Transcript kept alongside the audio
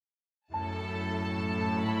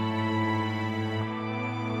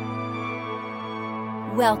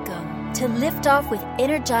Welcome to Lift Off with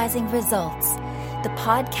Energizing Results, the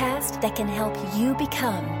podcast that can help you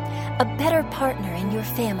become a better partner in your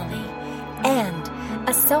family and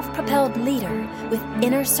a self-propelled leader with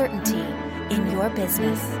inner certainty in your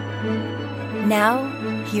business. Now,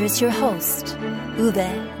 here's your host,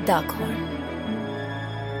 Uwe Daghorn.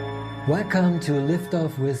 Welcome to Lift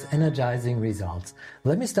Off with Energizing Results.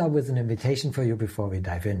 Let me start with an invitation for you before we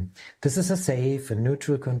dive in. This is a safe and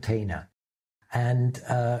neutral container. And,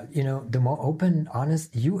 the more open,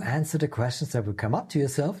 honest you answer the questions that will come up to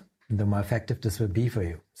yourself, the more effective this will be for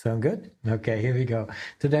you. Sound good? Okay, here we go.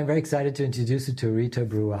 Today I'm very excited to introduce you to Rita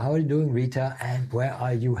Brewer. How are you doing, Rita? And where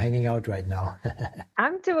are you hanging out right now?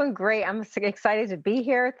 I'm doing great. I'm excited to be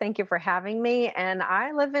here. Thank you for having me. And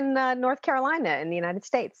I live in North Carolina in the United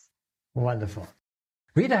States. Wonderful.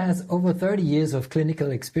 Rita has over 30 years of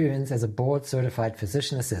clinical experience as a board-certified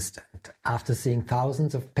physician assistant. After seeing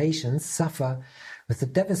thousands of patients suffer with the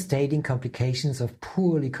devastating complications of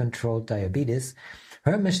poorly controlled diabetes,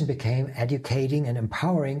 her mission became educating and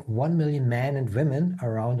empowering 1 million men and women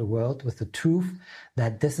around the world with the truth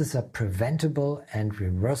that this is a preventable and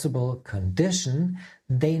reversible condition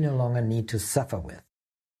they no longer need to suffer with.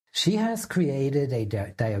 She has created a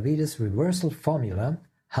diabetes reversal formula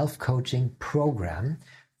health coaching program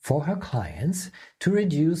for her clients to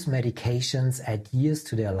reduce medications, add years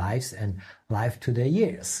to their lives and life to their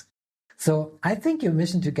years. So I think your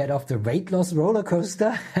mission to get off the weight loss roller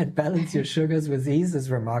coaster and balance your sugars with ease is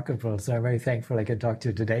remarkable. So I'm very thankful I can talk to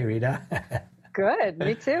you today, Rita. Good,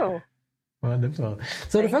 me too. Wonderful.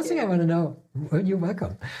 So the first thing I want to know, you're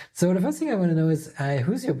welcome. So the first thing I want to know is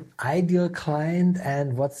who's your ideal client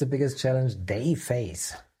and what's the biggest challenge they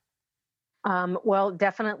face? Well,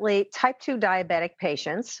 definitely type 2 diabetic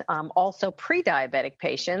patients, also pre-diabetic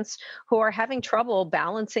patients who are having trouble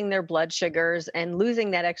balancing their blood sugars and losing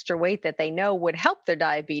that extra weight that they know would help their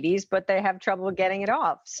diabetes, but they have trouble getting it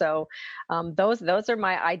off. So those are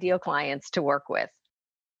my ideal clients to work with.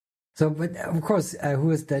 So, but of course, who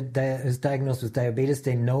is diagnosed with diabetes,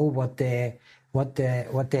 they know what they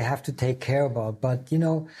have to take care about. But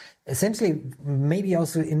essentially, maybe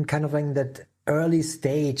also in kind of like that early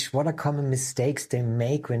stage, what are common mistakes they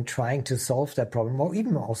make when trying to solve that problem, or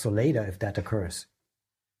even also later if that occurs?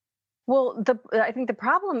 Well, I think the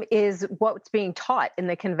problem is what's being taught in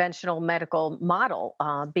the conventional medical model,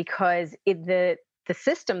 because the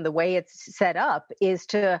system, the way it's set up, is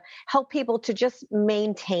to help people to just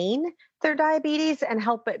maintain their diabetes and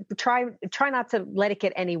help it try not to let it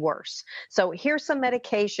get any worse. So here's some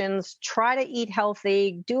medications, try to eat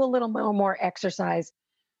healthy, do a little more exercise.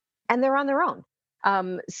 And they're on their own.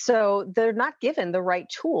 So they're not given the right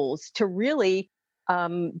tools to really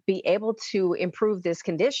be able to improve this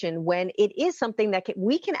condition when it is something that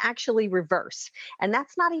we can actually reverse. And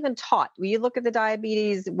that's not even taught. When you look at the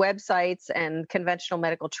diabetes websites and conventional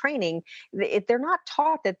medical training, they're not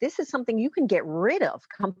taught that this is something you can get rid of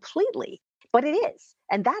completely. But it is.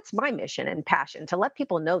 And that's my mission and passion, to let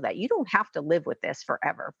people know that you don't have to live with this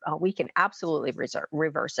forever. We can absolutely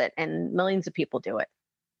reverse it. And millions of people do it.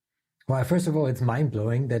 Well, first of all, it's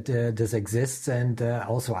mind-blowing that this exists, and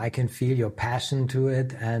also I can feel your passion to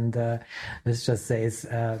it, and this just says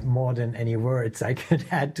more than any words I could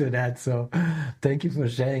add to that. So thank you for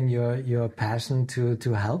sharing your passion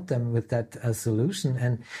to help them with that solution.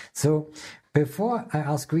 And so before I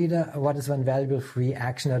ask Rita what is one valuable free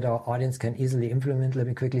action that our audience can easily implement, let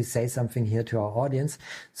me quickly say something here to our audience.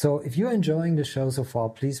 So if you're enjoying the show so far,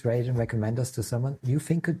 please rate and recommend us to someone you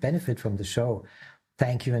think could benefit from the show.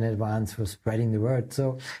 Thank you in advance for spreading the word.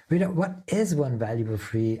 So, Rita, what is one valuable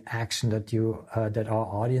free action that our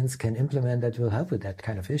audience can implement that will help with that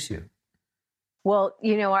kind of issue? Well,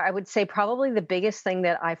 I would say probably the biggest thing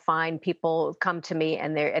that I find people come to me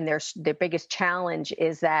and their biggest challenge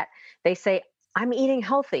is that they say, I'm eating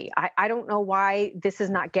healthy. I don't know why this is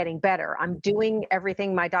not getting better. I'm doing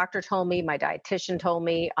everything my doctor told me, my dietitian told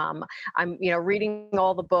me. I'm reading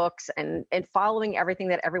all the books and following everything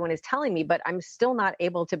that everyone is telling me, but I'm still not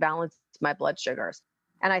able to balance my blood sugars.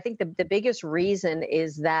 And I think the biggest reason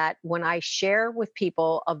is that when I share with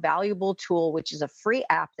people a valuable tool, which is a free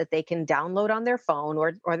app that they can download on their phone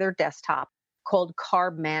or their desktop called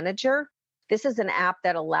Carb Manager. This is an app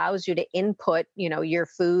that allows you to input, your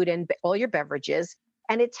food and all your beverages,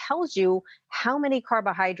 and it tells you how many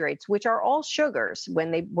carbohydrates, which are all sugars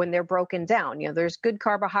when they're broken down. There's good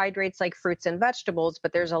carbohydrates like fruits and vegetables,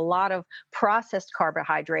 but there's a lot of processed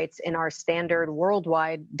carbohydrates in our standard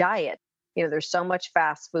worldwide diet. There's so much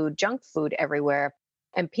fast food, junk food everywhere,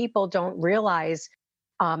 and people don't realize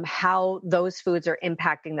how those foods are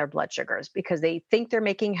impacting their blood sugars, because they think they're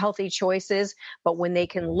making healthy choices. But when they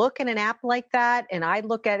can look in an app like that, and I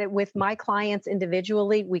look at it with my clients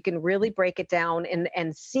individually, we can really break it down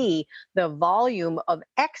and see the volume of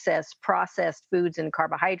excess processed foods and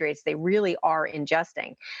carbohydrates they really are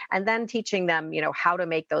ingesting. And then teaching them, how to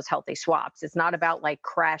make those healthy swaps. It's not about like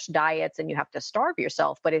crash diets and you have to starve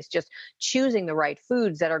yourself, but it's just choosing the right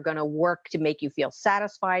foods that are going to work to make you feel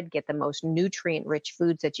satisfied, get the most nutrient rich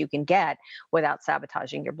foods that you can get without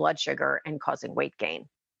sabotaging your blood sugar and causing weight gain.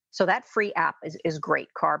 So that free app is great,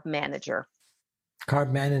 Carb Manager.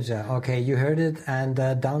 Carb Manager. Okay, you heard it, and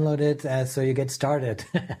download it so you get started.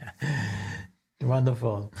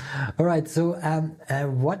 Wonderful. All right. So, I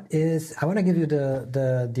want to give you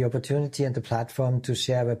the opportunity and the platform to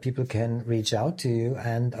share where people can reach out to you,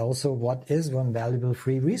 and also what is one valuable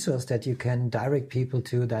free resource that you can direct people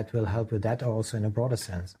to that will help with that, also in a broader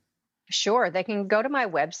sense. Sure. They can go to my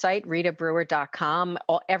website, ritabrewer.com.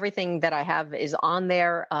 Everything that I have is on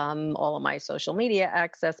there. All of my social media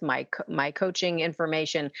access, my coaching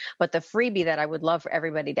information. But the freebie that I would love for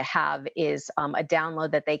everybody to have is a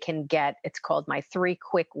download that they can get. It's called My 3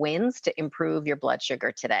 Quick Wins to Improve Your Blood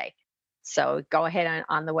Sugar Today. So go ahead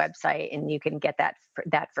on the website and you can get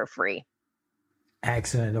that for free.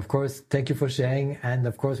 Excellent. Of course, thank you for sharing. And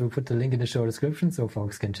of course, we'll put the link in the show description so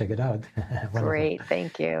folks can check it out. Great.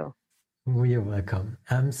 Thank you. You're welcome.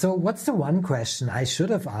 So what's the one question I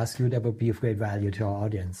should have asked you that would be of great value to our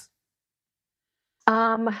audience?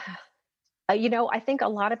 I think a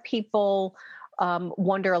lot of people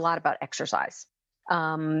wonder a lot about exercise.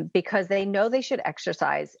 Because they know they should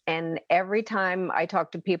exercise. And every time I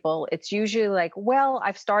talk to people, it's usually like, well,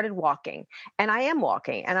 I've started walking and I am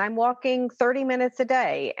walking and I'm walking 30 minutes a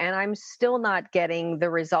day and I'm still not getting the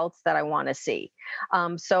results that I want to see.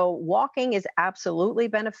 So walking is absolutely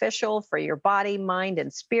beneficial for your body, mind,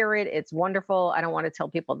 and spirit. It's wonderful. I don't want to tell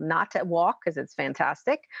people not to walk because it's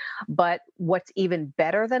fantastic. But what's even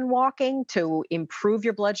better than walking to improve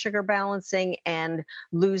your blood sugar balancing and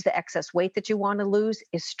lose the excess weight that you want to lose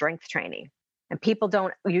is strength training. And people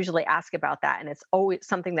don't usually ask about that. And it's always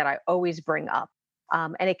something that I always bring up.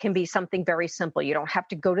 And it can be something very simple. You don't have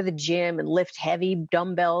to go to the gym and lift heavy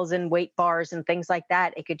dumbbells and weight bars and things like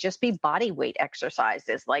that. It could just be body weight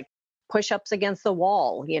exercises like push-ups against the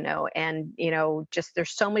wall, and, just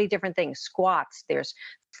there's so many different things, squats, there's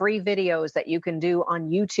free videos that you can do on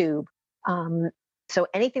YouTube. So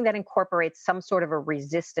anything that incorporates some sort of a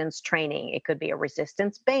resistance training, it could be a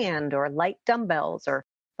resistance band or light dumbbells, or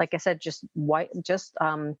like I said, just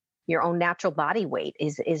your own natural body weight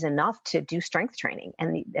is enough to do strength training.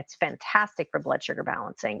 And it's fantastic for blood sugar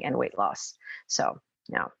balancing and weight loss. So,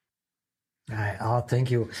 yeah.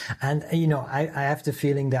 Thank you. And, I have the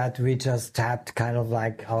feeling that we just tapped kind of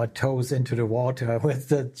like our toes into the water with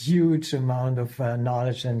the huge amount of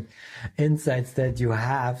knowledge and insights that you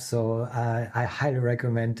have. So I highly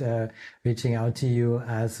recommend reaching out to you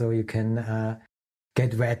so you can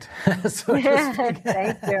get wet. So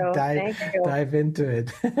Thank you. Dive into it.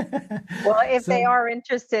 Well, if they are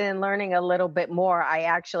interested in learning a little bit more, I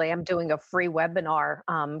actually am doing a free webinar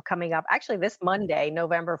coming up actually this Monday,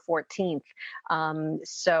 November 14th.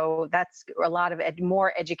 So that's a lot of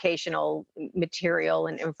more educational material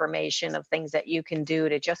and information of things that you can do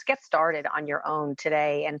to just get started on your own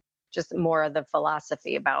today, and just more of the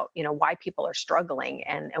philosophy about, why people are struggling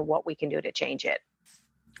and what we can do to change it.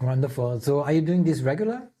 Wonderful. So are you doing this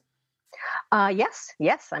regular? Yes,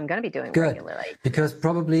 I'm going to be doing regularly. Because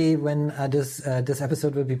probably when this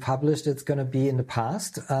episode will be published, it's going to be in the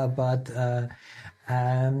past. But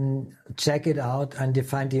check it out and you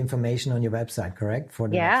find the information on your website, correct? For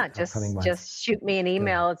the upcoming ones. Just shoot me an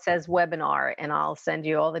email. Good. It says webinar, and I'll send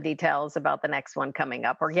you all the details about the next one coming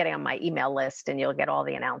up, or getting on my email list, and you'll get all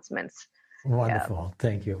the announcements. Wonderful. Yeah.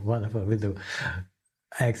 Thank you. Wonderful. Will do.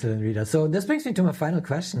 Excellent, Rita. So this brings me to my final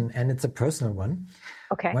question, and it's a personal one.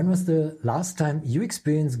 Okay. When was the last time you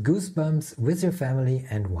experienced goosebumps with your family,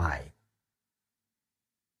 and why?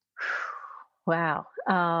 Wow.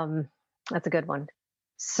 That's a good one.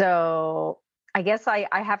 So I guess I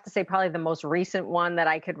have to say probably the most recent one that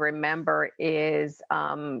I could remember is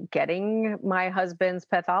getting my husband's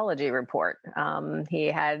pathology report. He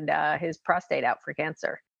had his prostate out for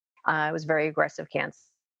cancer. It was very aggressive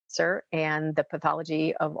cancer, and the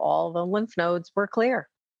pathology of all the lymph nodes were clear.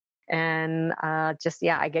 And I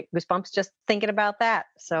get goosebumps just thinking about that.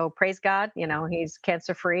 So praise God, he's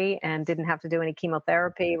cancer free and didn't have to do any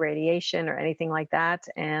chemotherapy, radiation, or anything like that.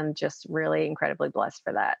 And just really incredibly blessed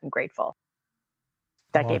for that and grateful.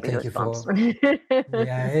 That gave me goosebumps.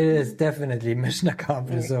 Yeah, it is definitely mission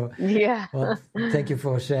accomplished. So, yeah. Well, thank you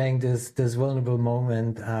for sharing this vulnerable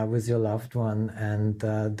moment with your loved one, and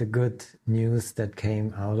the good news that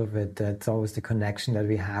came out of it. That's always the connection that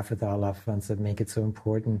we have with our loved ones that make it so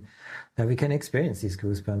important that we can experience these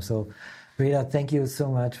goosebumps. So, Rita, thank you so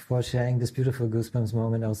much for sharing this beautiful goosebumps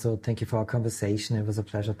moment. Also, thank you for our conversation. It was a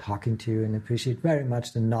pleasure talking to you, and appreciate very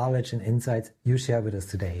much the knowledge and insights you share with us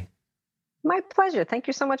today. My pleasure. Thank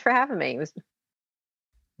you so much for having me.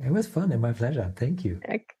 It was fun and my pleasure. Thank you.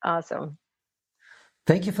 Awesome.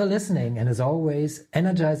 Thank you for listening. And as always,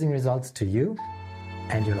 energizing results to you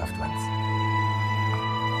and your loved ones.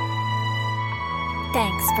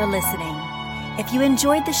 Thanks for listening. If you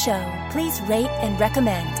enjoyed the show, please rate and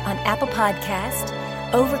recommend on Apple Podcast,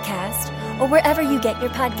 Overcast, or wherever you get your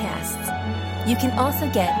podcasts. You can also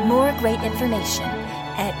get more great information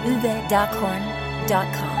at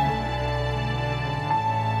uwedockhorn.com.